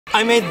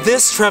I made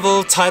this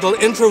travel title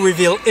intro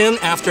reveal in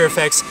After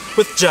Effects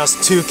with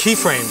just 2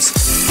 keyframes.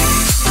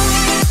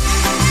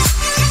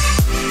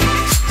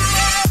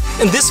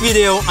 In this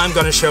video, I'm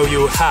gonna show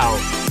you how.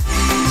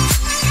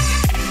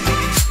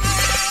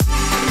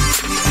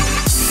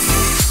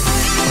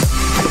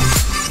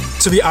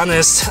 To be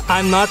honest,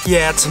 I'm not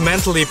yet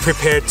mentally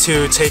prepared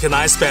to take an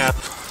ice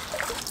bath.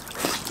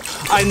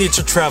 I need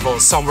to travel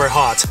somewhere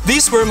hot.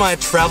 These were my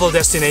travel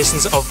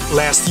destinations of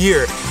last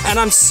year, and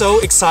I'm so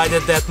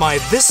excited that my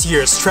this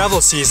year's travel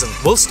season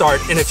will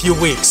start in a few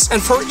weeks.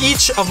 And for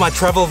each of my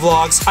travel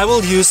vlogs, I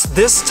will use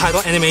this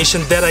title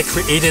animation that I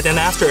created in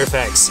After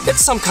Effects. It's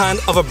some kind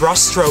of a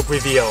brushstroke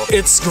reveal.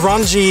 It's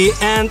grungy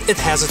and it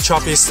has a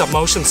choppy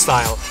stop-motion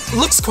style.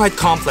 Looks quite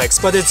complex,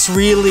 but it's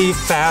really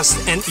fast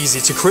and easy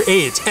to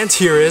create. And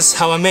here is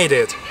how I made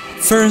it.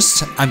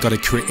 First, I'm gonna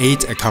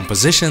create a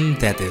composition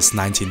that is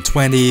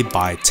 1920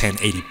 by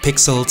 1080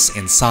 pixels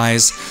in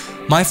size.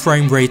 My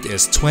frame rate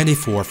is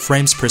 24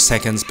 frames per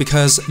second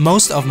because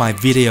most of my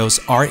videos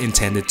are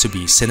intended to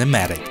be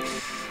cinematic.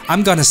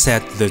 I'm gonna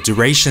set the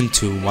duration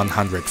to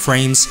 100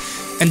 frames,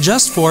 and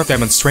just for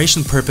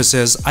demonstration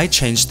purposes, I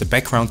changed the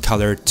background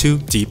color to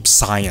deep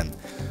cyan.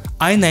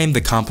 I named the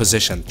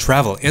composition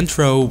Travel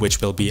Intro, which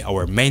will be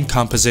our main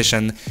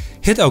composition,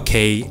 hit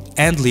OK,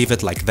 and leave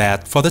it like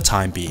that for the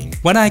time being.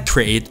 When I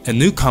create a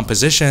new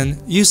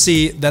composition, you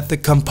see that the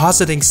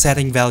compositing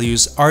setting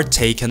values are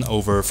taken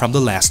over from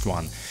the last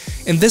one.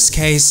 In this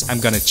case,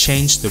 I'm gonna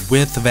change the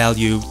width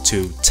value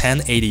to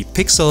 1080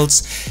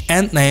 pixels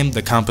and name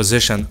the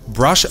composition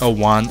Brush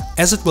 01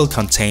 as it will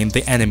contain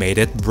the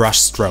animated brush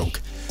stroke.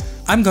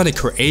 I'm gonna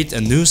create a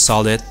new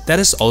solid that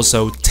is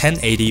also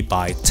 1080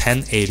 by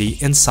 1080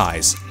 in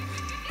size.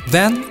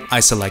 Then I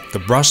select the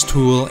brush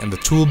tool in the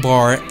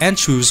toolbar and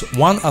choose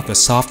one of the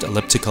soft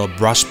elliptical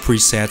brush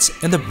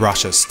presets in the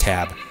Brushes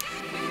tab.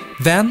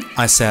 Then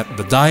I set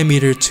the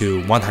diameter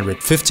to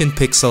 115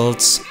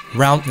 pixels,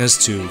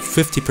 roundness to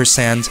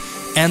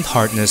 50% and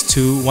hardness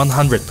to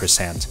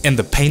 100%. In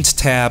the Paint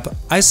tab,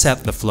 I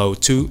set the flow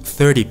to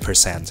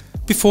 30%.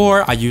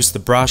 Before I use the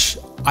brush,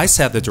 I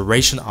set the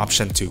duration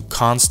option to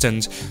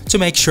constant to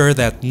make sure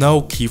that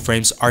no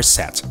keyframes are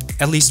set,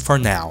 at least for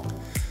now.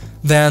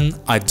 Then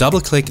I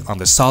double-click on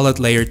the solid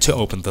layer to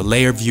open the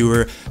layer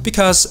viewer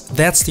because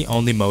that's the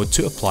only mode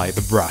to apply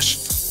the brush.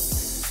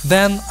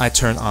 Then I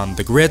turn on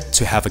the grid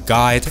to have a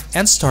guide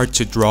and start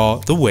to draw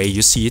the way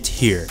you see it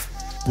here.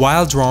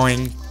 While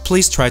drawing,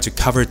 please try to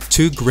cover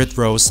 2 grid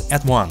rows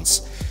at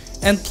once.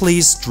 And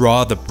please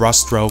draw the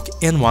brushstroke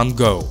in one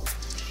go.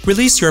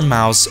 Release your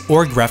mouse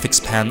or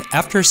graphics pen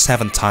after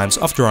 7 times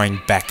of drawing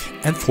back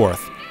and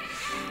forth.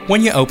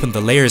 When you open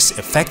the layer's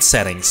effect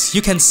settings,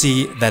 you can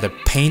see that a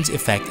paint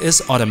effect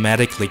is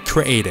automatically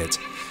created.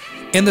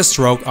 In the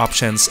stroke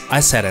options, I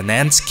set an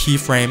end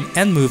keyframe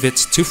and move it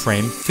to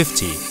frame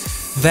 50.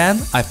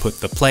 Then I put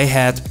the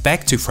playhead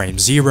back to frame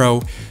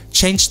 0,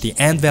 change the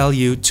end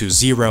value to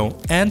 0,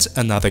 and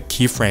another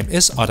keyframe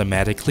is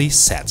automatically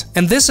set.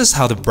 And this is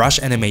how the brush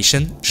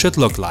animation should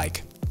look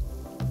like.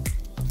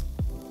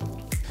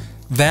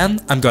 Then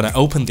I'm gonna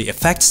open the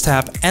Effects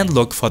tab and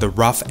look for the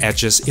Rough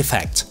Edges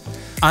effect.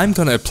 I'm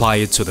gonna apply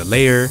it to the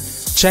layer,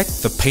 check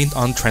the Paint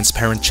on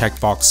Transparent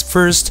checkbox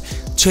first,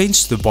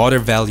 change the border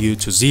value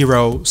to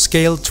 0,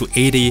 scale to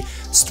 80,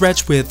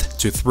 stretch width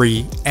to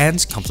 3,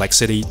 and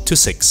complexity to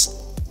 6.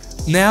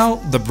 Now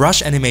the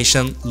brush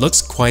animation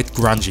looks quite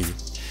grungy.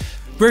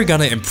 We're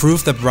gonna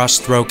improve the brush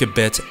stroke a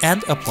bit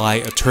and apply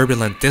a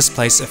turbulent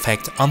displace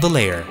effect on the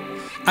layer.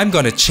 I'm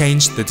gonna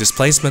change the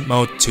displacement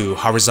mode to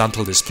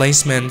horizontal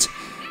displacement,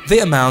 the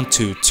amount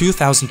to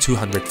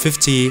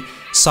 2250,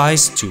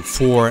 size to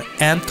 4,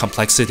 and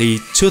complexity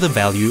to the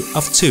value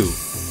of 2.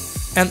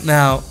 And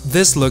now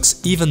this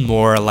looks even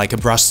more like a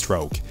brush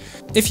stroke.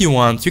 If you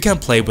want, you can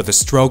play with the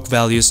stroke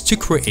values to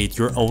create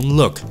your own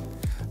look.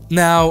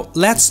 Now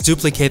let's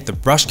duplicate the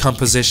brush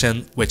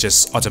composition, which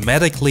is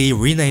automatically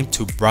renamed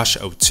to Brush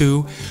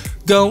 02,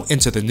 go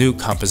into the new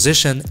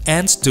composition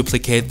and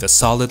duplicate the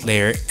solid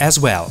layer as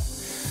well.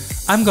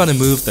 I'm gonna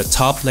move the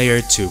top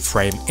layer to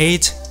frame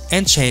 8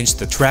 and change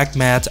the track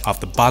matte of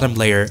the bottom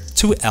layer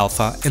to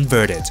alpha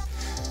inverted.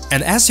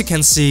 And as you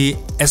can see,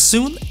 as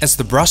soon as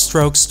the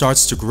brushstroke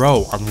starts to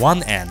grow on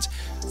one end,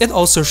 it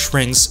also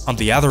shrinks on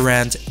the other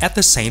end at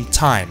the same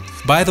time.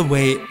 By the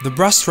way, the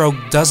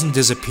brushstroke doesn't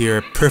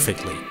disappear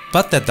perfectly,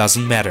 but that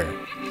doesn't matter.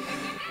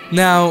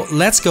 Now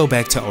let's go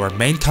back to our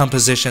main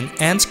composition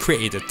and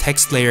create a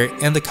text layer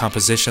in the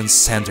composition's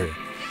center.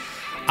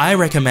 I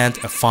recommend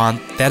a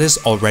font that is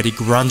already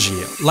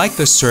grungy, like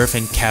the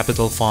surfing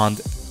capital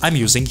font I'm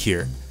using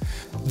here.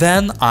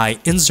 Then I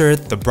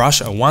insert the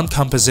Brush 01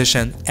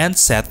 composition and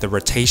set the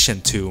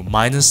rotation to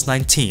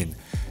 -19.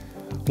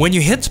 When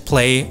you hit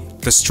play,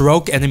 the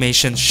stroke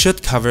animation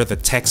should cover the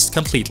text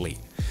completely.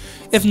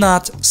 If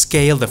not,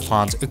 scale the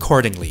font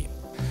accordingly.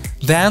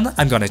 Then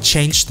I'm gonna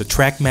change the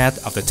track matte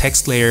of the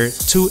text layer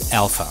to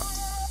alpha.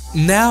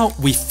 Now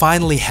we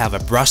finally have a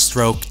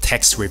brushstroke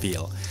text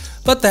reveal.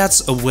 But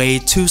that's a way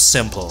too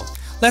simple.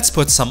 Let's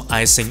put some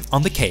icing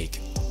on the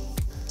cake.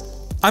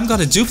 I'm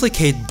gonna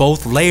duplicate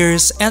both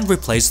layers and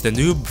replace the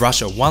new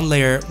brush 01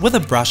 layer with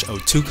a brush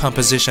 02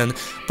 composition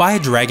by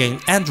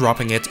dragging and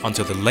dropping it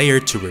onto the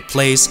layer to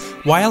replace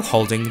while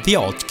holding the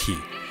Alt key.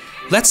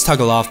 Let's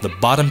toggle off the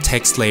bottom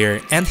text layer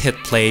and hit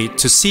play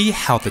to see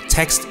how the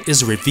text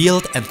is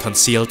revealed and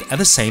concealed at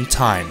the same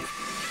time.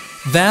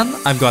 Then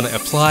I'm gonna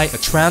apply a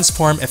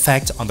transform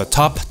effect on the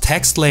top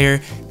text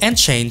layer and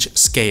change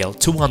scale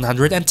to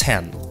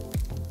 110.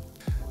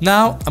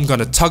 Now I'm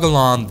gonna toggle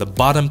on the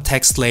bottom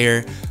text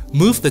layer,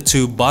 move the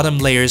two bottom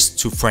layers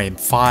to frame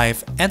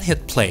 5 and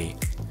hit play.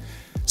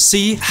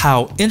 See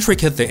how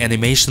intricate the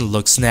animation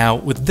looks now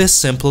with this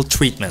simple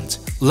treatment.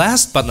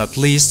 Last but not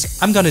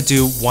least, I'm gonna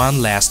do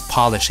one last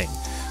polishing.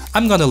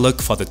 I'm gonna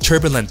look for the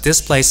turbulent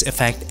displace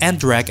effect and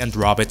drag and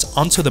drop it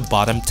onto the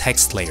bottom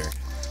text layer.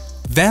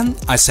 Then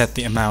I set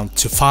the amount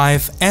to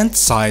 5 and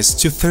size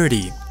to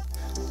 30.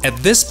 At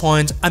this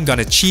point, I'm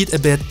gonna cheat a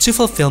bit to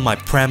fulfill my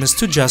promise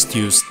to just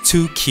use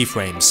 2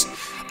 keyframes.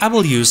 I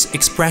will use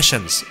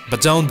expressions,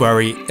 but don't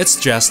worry, it's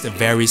just a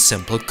very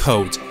simple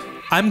code.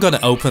 I'm gonna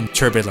open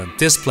Turbulent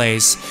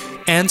Displace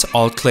and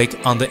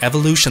alt-click on the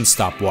evolution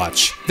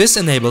stopwatch. This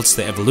enables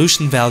the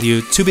evolution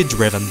value to be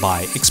driven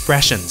by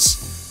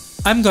expressions.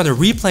 I'm gonna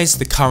replace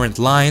the current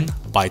line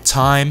by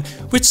time,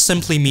 which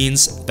simply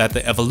means that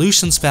the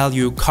evolution's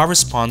value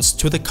corresponds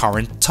to the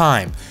current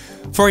time.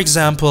 For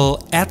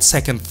example, at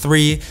second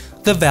 3,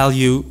 the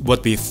value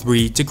would be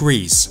 3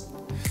 degrees.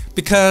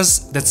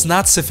 Because that's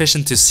not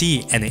sufficient to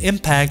see any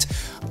impact,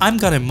 I'm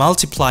gonna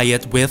multiply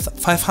it with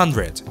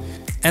 500.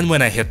 And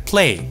when I hit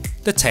play,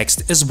 the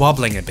text is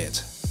wobbling a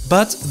bit.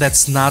 But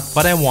that's not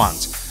what I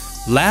want.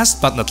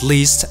 Last but not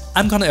least,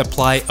 I'm gonna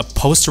apply a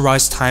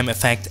posterized time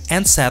effect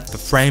and set the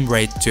frame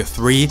rate to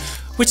 3,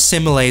 which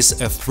simulates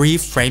a 3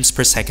 frames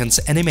per second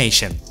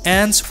animation.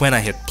 And when I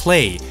hit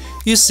play,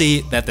 you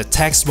see that the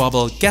text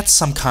wobble gets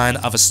some kind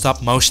of a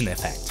stop motion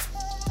effect.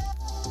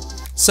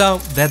 So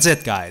that's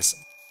it, guys.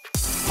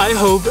 I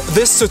hope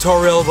this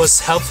tutorial was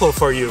helpful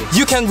for you.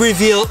 You can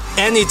reveal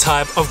any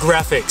type of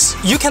graphics.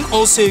 You can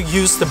also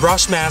use the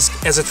brush mask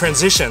as a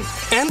transition.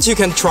 And you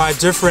can try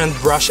different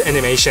brush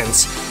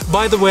animations.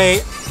 By the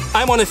way,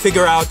 I want to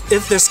figure out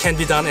if this can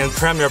be done in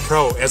Premiere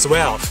Pro as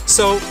well.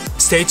 So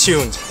stay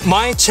tuned.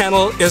 My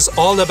channel is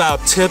all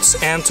about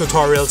tips and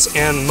tutorials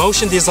in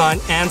motion design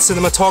and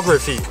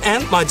cinematography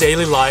and my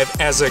daily life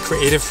as a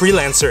creative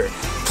freelancer.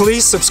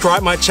 Please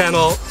subscribe my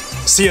channel.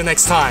 See you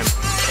next time.